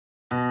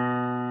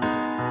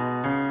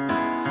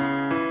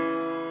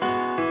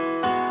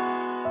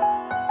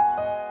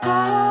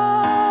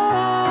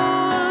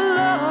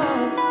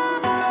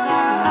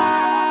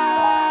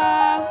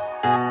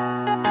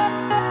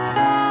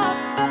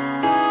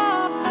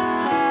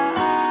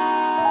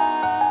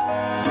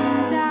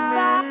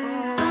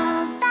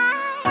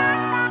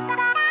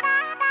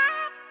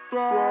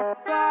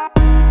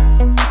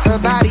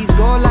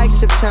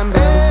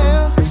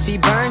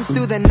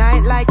the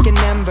night like an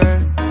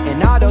ember,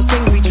 and all those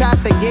things we tried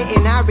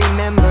forgetting I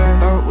remember.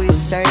 But we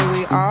say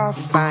we all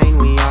fine,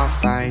 we all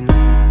fine.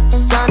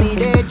 Sunny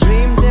day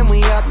dreams and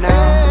we up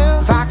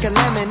now. Vodka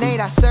lemonade,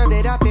 I serve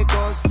it up, it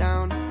goes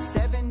down.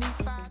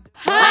 75.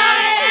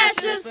 Hi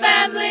Ashes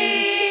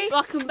family!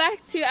 Welcome back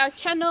to our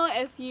channel.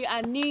 If you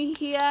are new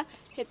here,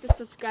 hit the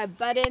subscribe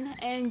button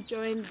and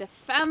join the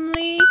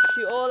family.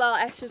 To all our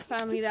Ashes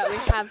family that we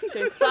have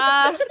so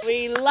far,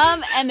 we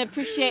love and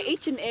appreciate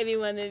each and every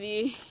one of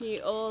you.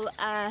 You all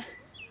are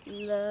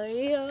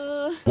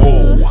loyal.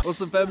 Whoa.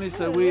 Awesome family,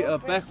 so we are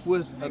back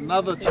with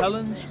another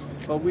challenge,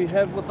 but we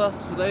have with us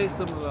today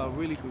some of our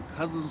really good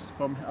cousins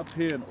from up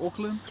here in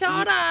Auckland. Kia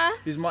ora.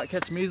 These might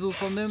catch measles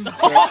from them.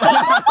 So.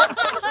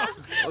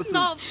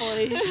 Not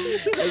funny.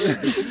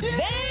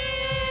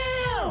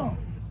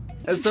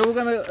 And so we're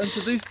gonna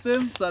introduce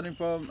them, starting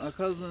from our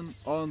cousin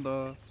on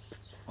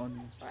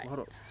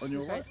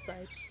your right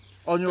side.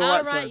 On your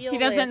right side. He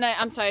doesn't know.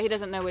 I'm sorry. He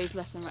doesn't know where he's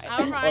left and right.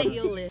 I'm right,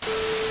 you're left.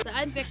 So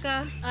I'm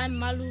Becca. I'm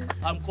Malu.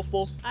 I'm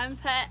Kopo. I'm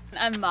Pat.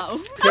 I'm Mao.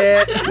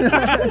 But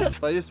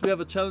yes, we have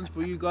a challenge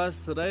for you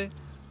guys today.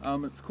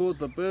 It's called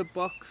the Bird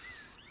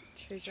Box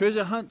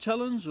Treasure Hunt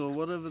Challenge, or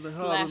whatever the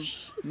hell. I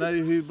don't know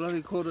who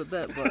bloody called it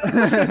that, but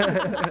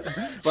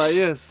but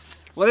yes.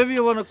 Whatever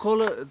you want to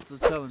call it, it's a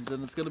challenge,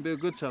 and it's going to be a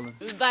good challenge.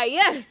 But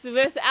yes,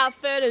 without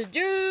further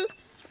ado,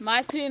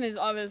 my team is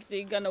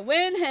obviously going to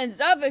win. Hands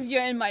up if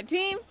you're in my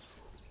team.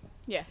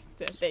 Yes,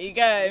 so there you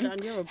go. Son,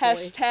 you're a boy.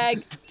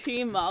 Hashtag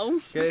Team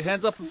Mo. Okay,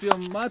 hands up if you're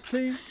on my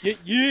team. Yeah.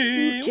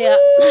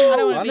 I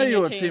don't want to be know in you're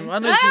your a team. team. I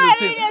know she's a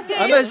team.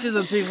 I know she's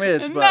a team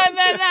Edge, but...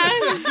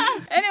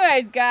 No.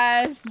 Anyways,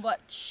 guys,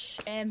 watch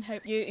and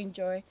hope you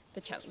enjoy the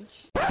challenge.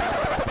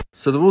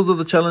 So the rules of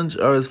the challenge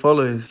are as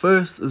follows.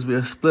 First is we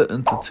are split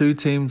into 2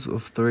 teams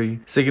of 3.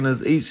 Second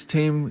is each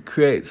team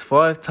creates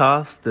 5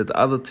 tasks that the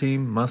other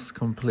team must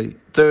complete.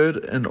 Third,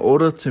 in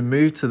order to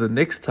move to the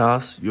next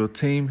task, your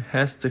team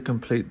has to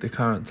complete the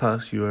current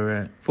task you are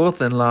at.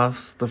 Fourth and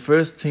last, the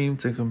first team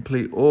to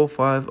complete all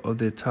 5 of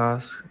their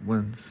tasks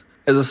wins.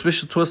 As a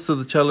special twist to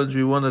the challenge,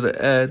 we wanted to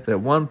add that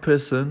one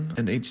person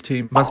in each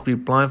team must be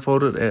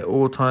blindfolded at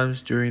all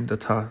times during the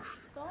task.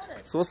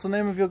 So what's the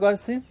name of your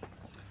guys' team?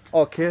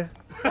 Okay.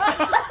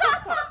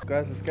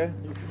 Guys, let's go.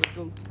 Let's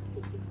go.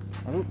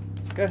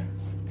 Let's go.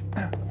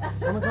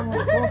 Come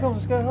on,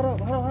 let's go.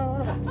 Hold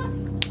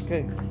up.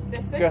 Okay.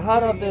 Go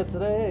hard out there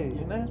today,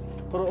 you know?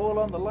 Put it all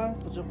on the line.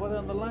 Put your body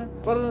on the line.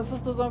 Brothers and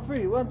sisters on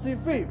 3. 1, 2,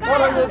 3.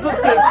 Brothers and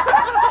sisters.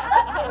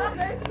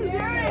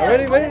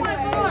 Ready?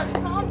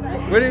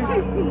 Ready?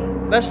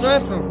 National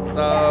anthem.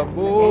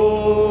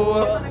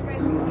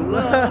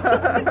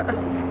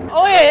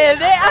 Oh yeah,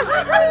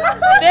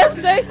 they're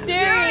so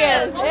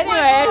serious.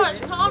 Anyway,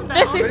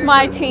 this is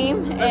my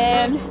team,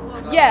 and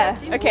yeah,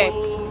 okay,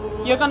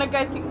 you're gonna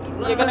go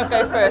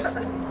first.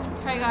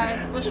 Okay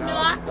guys, wish me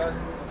luck.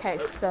 Okay,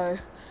 so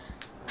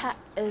Pat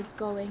is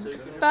going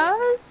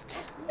first.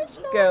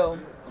 Girl,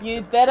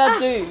 you better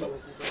do.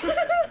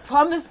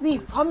 Promise me,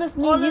 Honest,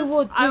 you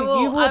will do.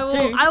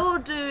 I will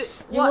do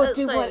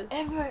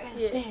Whatever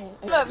is there.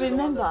 But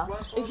remember,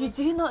 if you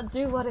do not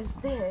do what is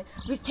there,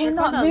 we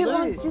cannot move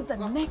on to the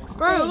next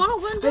Bro, stage. I wanna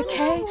win.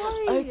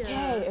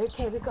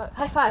 Okay, we got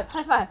high five.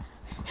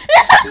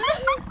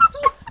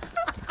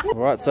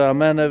 Alright, so our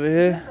man over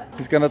here,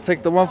 he's going to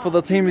take the one for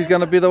the team. He's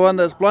going to be the one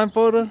that's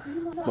blindfolded.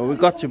 But we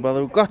got you,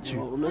 brother, we got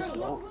you. Let's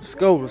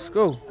go.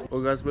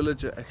 Well guys, we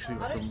legit actually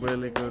got some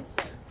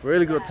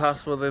really good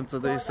tasks for them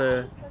today,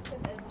 so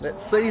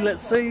let's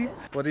see.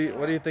 What do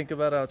you think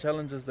about our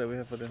challenges that we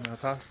have for them, our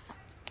tasks?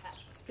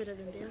 It's better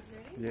than this.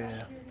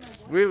 Yeah.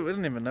 We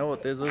didn't even know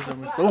what this is,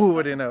 and we still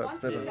already know it's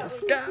better.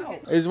 Let's go!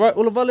 Is right,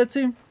 all of our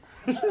team?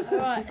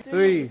 Alright.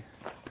 3,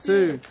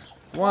 2,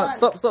 1.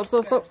 Stop.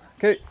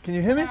 Okay, can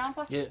you hear me?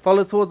 Yeah.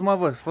 Follow towards my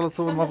voice.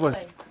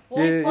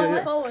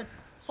 Yeah. Forward.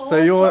 So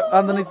you're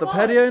underneath the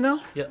patio now?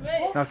 Yeah.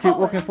 Now keep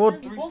walking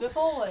forward. Walk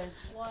forward.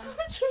 1.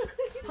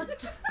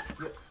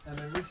 And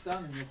then reach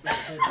down and you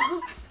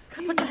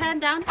Put your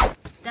hand down.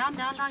 Down.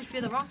 You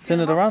feel the rock. turn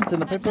it around, turn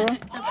the paper around.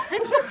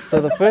 So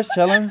the first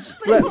challenge,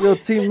 slap your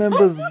team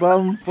member's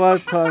bum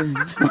 5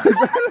 times.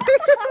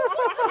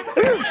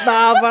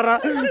 Nah,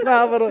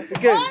 brother.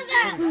 Okay.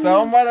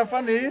 So I'm right in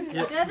front of you.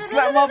 Yeah.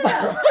 Slap my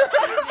bum.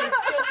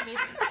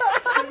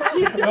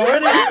 You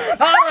ready?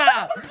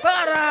 Hara!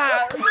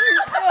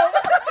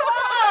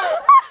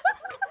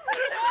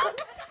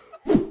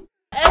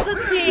 As a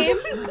team,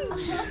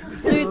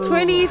 do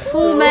 20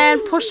 full-man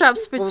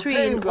push-ups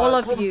between all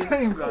of you.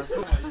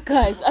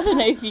 Guys, I don't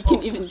know if you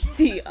can even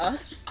see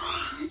us.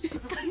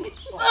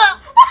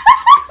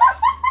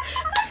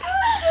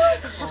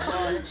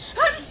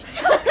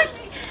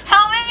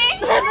 How many?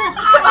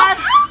 1,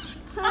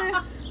 2,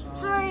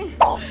 3,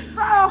 4,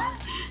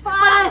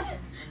 5,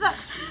 6,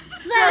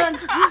 7,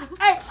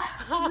 8,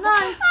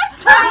 9,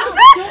 10,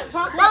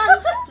 1,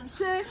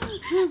 2,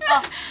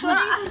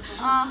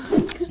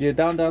 Yeah,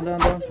 down.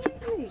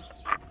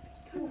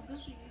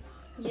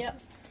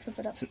 Yep. Flip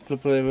it up.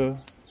 Flip it over.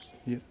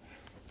 Yep.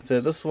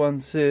 So this one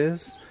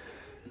says,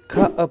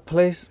 cut a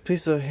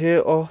piece of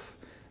hair off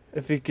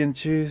If he can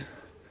choose.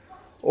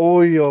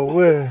 Oh, yo,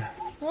 where?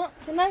 What?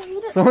 Can I eat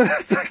it? Someone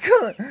has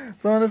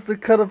to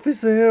cut a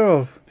piece of hair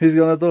off. Who's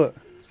gonna do it?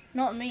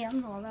 Not me, I'm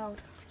not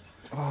allowed.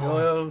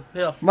 Yo,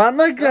 yeah.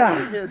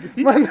 Manaka!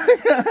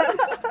 Manaka!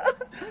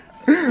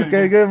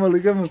 Okay, go Malu,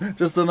 go Malu.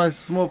 Just a nice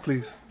small,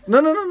 please.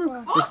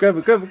 No. Just grab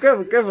it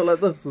like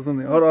this or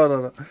something. Hold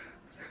on.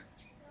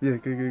 Yeah,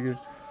 go.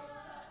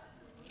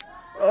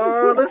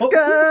 Oh, let's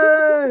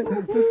go!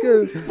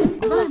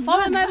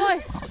 Follow my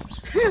voice.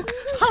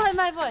 Follow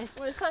my voice.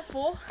 What is that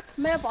for?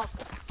 Mailbox.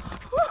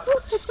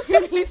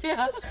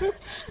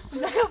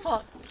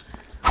 Mailbox.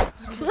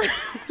 What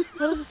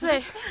does it say?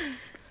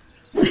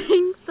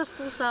 Sing the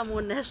full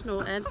Samoan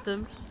national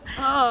anthem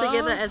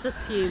together as a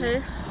team.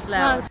 Okay.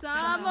 Loud.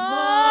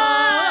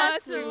 Samoa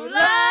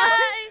tulai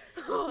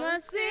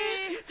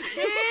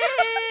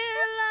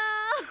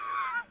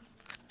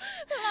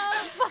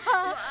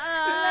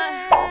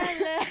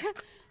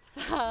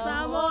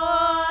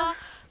Samoa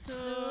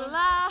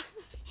tulai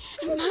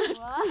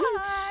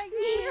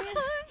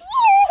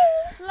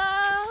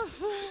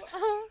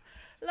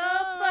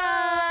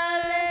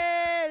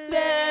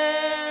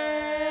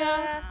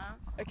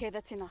Okay,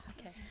 that's enough.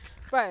 Okay.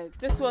 Bro,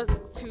 this was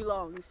too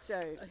long, so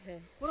Okay.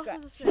 what else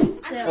Scratch. does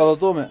it say? Oh, the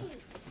doormat.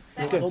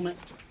 Moment.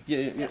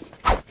 Yeah.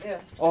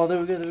 Oh, there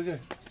we go.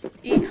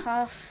 Eat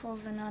half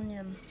of an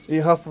onion.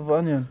 Eat half of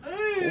onion.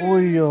 Oh,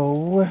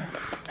 yo.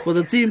 For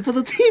the team. For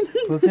the team,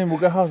 we'll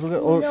get half. Oh, do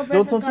you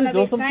want some too?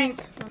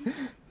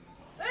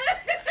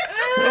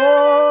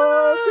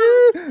 Oh,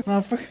 gee.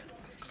 Nah, fuck.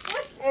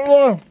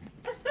 Oh.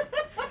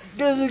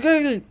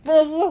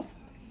 Go.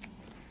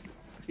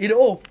 Eat it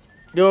all.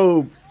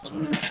 Yo.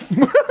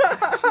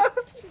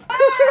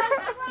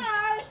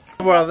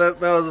 Wow, that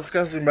was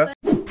disgusting, bro.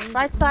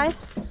 Right side.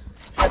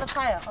 Feel the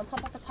tire. On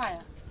top of the tire.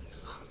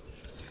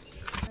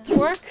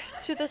 Twerk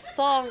to the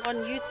song on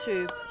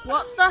YouTube.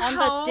 What the On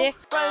hell? the dick.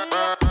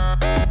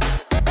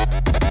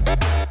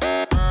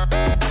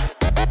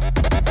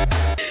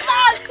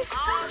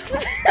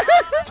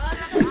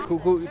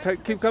 Cool.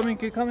 Keep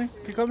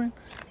coming.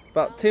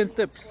 About 10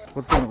 steps.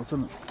 What's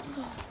in it?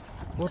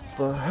 What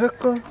the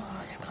heck? Oh,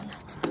 it's gone out.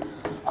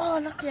 Oh,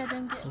 lucky I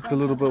didn't get It's a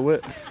little bit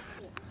wet.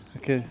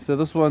 Okay, so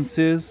this one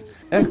says,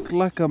 act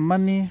like a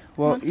monkey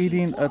while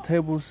eating a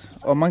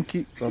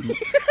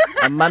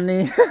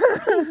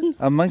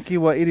monkey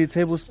while eating a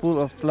tablespoon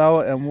of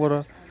flour and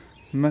water.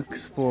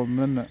 Mix for a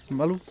minute.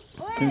 Malu,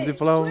 can you do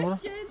flour and water?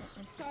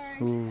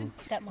 Ooh.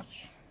 that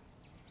much.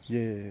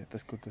 Yeah,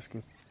 that's good.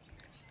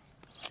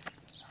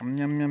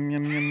 Yum.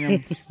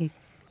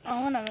 I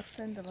want to mix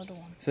in the little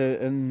one. So,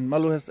 and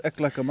Malu has to act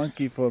like a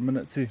monkey for a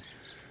minute too.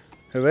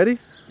 You ready?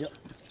 Yep.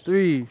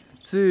 3,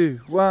 2,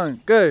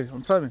 1, go.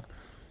 I'm timing.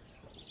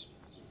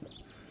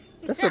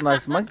 That's a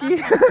nice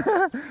monkey.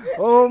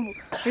 Oh,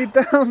 he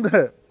downed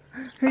it.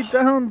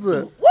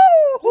 Woo!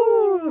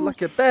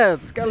 Like your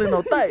dad, scully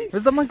no tie.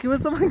 Where's the monkey?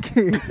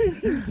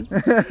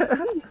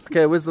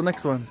 Okay, where's the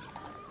next one?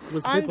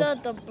 Under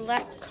the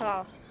black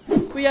car.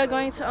 We are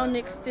going to our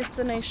next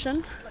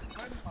destination,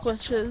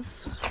 which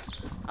is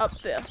up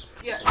there.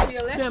 Yeah, to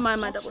your left. Don't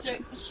mind my double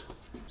chin.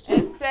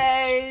 It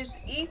says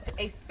eat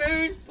a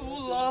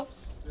spoonful of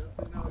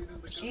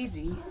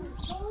easy.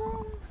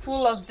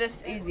 Full of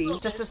this easy.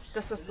 This is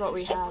what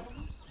we have.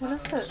 What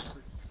is it?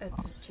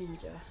 It's a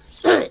ginger.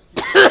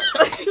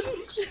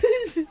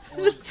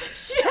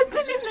 She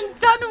hasn't even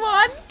done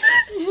one.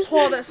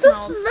 Oh, that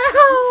smells.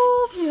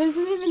 She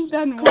hasn't even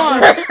done one.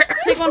 Come on.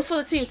 Take one for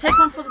the team.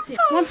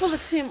 One for the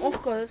team. Oh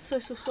god, that's so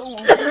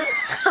Okay,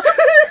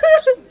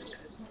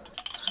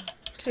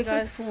 This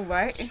guys. is full,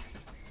 right?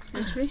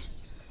 Let's see.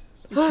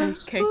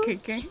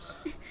 Okay.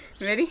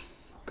 Ready?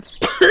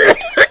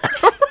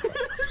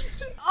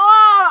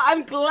 Oh,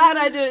 I'm glad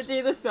I didn't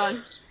do this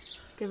one.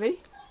 Okay, ready?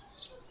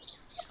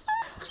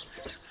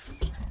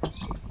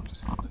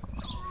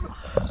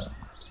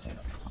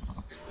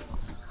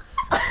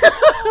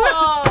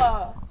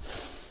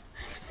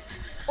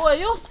 Oh,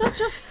 you're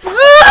such a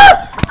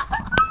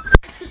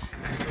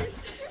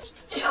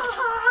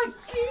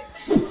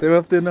They're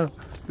up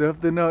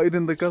there now,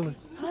 eating the color.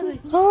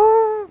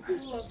 Oh.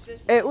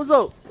 Hey,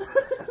 Uzo.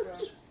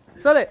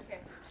 Sorry.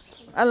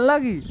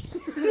 Unlucky.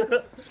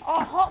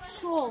 Oh, hot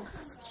sauce.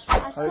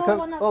 I saw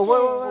one up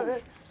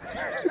wait.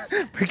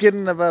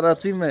 Forgetting about our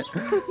teammate.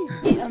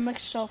 Eat a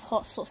mixture of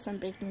hot sauce and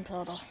baking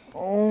powder.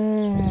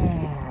 Oh.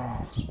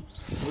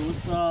 It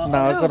was,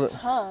 Nah, I got it.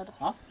 Turd.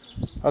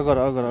 I got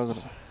it.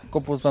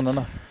 Kopo's done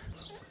enough.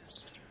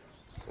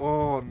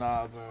 Oh,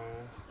 nah, bro.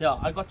 yeah,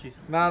 I got you.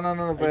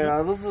 No,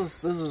 bro. This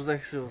is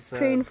actual sad.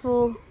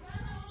 painful.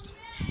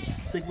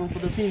 Take one for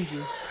the team,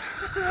 G.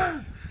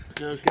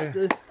 Let's go.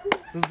 go.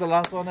 This is the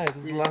last one, eh? This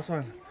is the last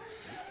one.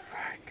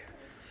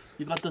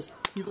 You got this.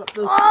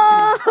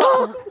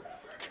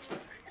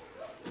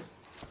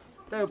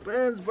 That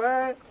burns,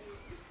 bro.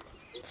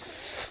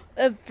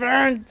 It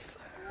burns.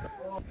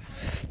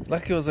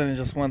 Lucky it was only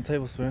just 1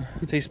 teaspoon.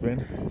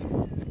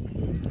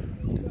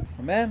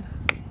 Man.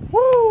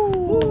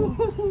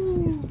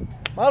 Woo!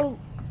 Malu.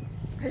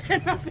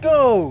 Let's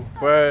go!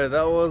 Bro,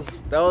 that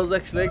was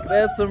actually, they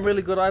had some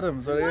really good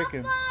items, what do you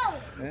reckon? Yeah?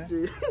 What do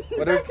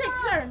you,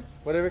 Take turns.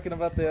 what do you reckon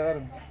about the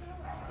items?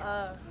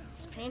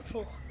 It's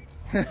painful.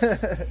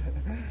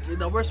 Dude,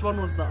 the worst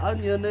one was the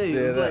onion. Eh? Yeah,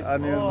 It was the like,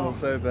 onion oh. was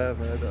so bad,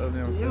 man. The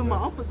onion was so Even my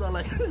bad. armpits are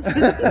like this.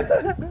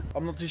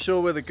 I'm not too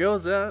sure where the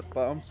girls are at,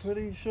 but I'm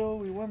pretty sure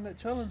we won that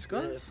challenge,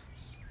 guys. Yes.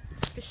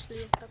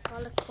 Especially the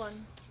garlic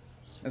one.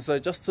 And so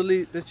just to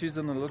let you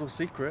in a little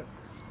secret,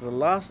 the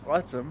last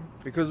item,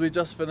 because we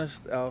just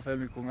finished our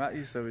family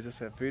kongai, so we just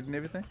have food and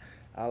everything,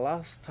 our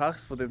last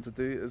task for them to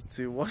do is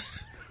to wash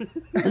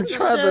and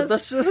try the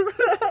dishes.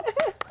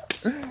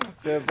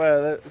 So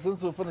bro,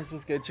 since we're finished,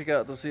 just go check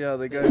out to see how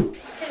they go. Watch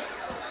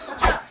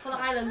out for the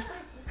island.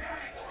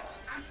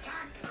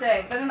 So,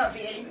 better not be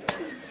any.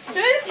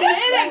 Who's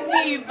hitting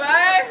me,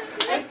 bro?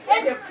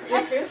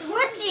 It's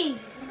Ricky.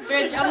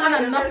 Bitch, I'm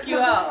gonna knock you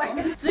out.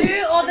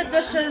 Do all the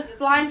dishes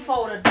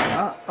blindfolded.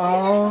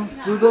 Uh-oh,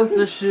 do those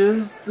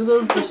dishes,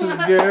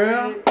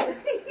 girl.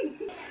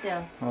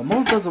 Yeah. Oh,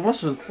 Mom doesn't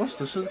wash dishes,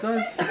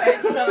 guys.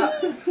 Shut up.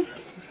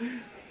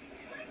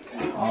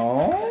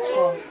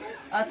 Oh.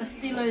 The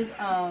steamer's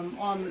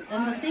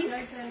in the sink.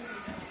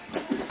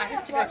 I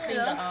have to go clean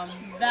the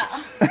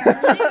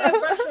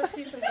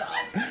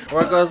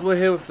Alright guys, we're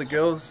here with the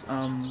girls,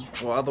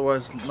 or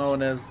otherwise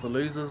known as the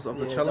losers of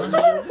the challenge.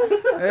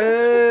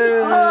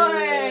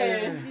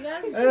 Hey!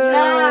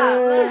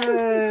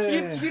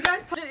 Hey! You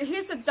guys,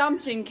 here's the dumb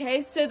thing,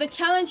 okay? So the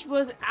challenge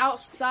was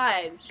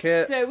outside.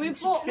 Okay. So we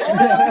brought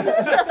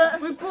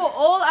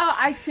all our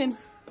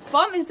items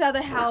from inside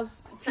the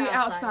house to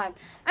outside.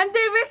 And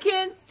they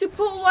reckon to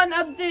put one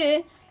up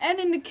there and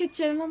in the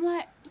kitchen. And I'm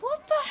like,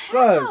 what the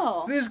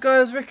hell? Guys, these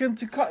guys reckon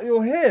to cut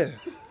your hair.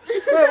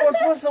 Wait,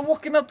 what's the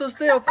walking up the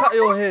stairs car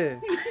your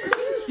hair?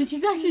 Did she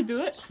actually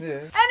do it?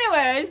 Yeah.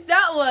 Anyways,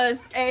 that was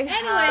a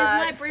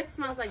my breath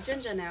smells like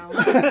ginger now.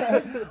 I think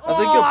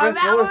your breath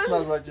always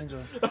smells like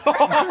ginger.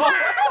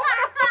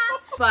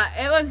 But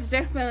it was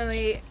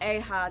definitely a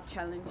hard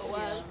challenge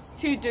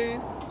to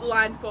do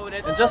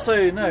blindfolded. And just so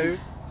you know,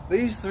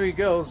 these three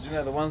girls, you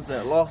know, the ones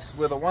that lost,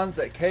 were the ones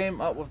that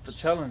came up with the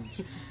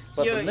challenge.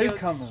 But the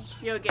newcomers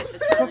You'll get the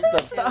took challenge.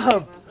 the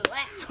dub.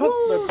 Took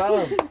the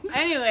dub.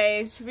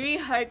 Anyways, we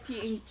hope you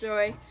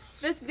enjoy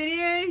this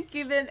video.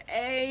 Give it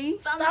a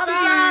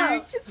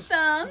huge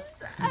thumbs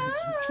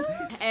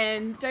up.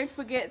 And don't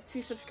forget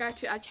to subscribe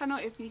to our channel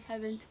if you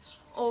haven't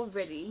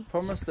already.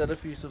 Promise that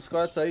if you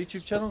subscribe to our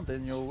YouTube channel,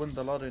 then you'll win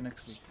the lotto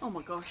next week. Oh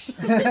my gosh.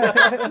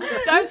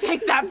 Don't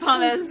take that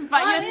promise,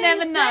 but you'll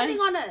never Standing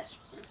know. on it.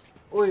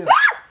 Oh yeah.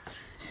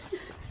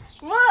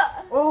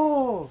 What?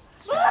 Oh.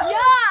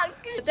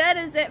 Yuck! That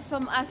is it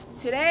from us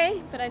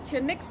today. But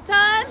until next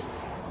time,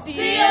 see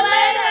you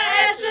later,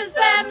 Ashes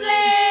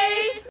family!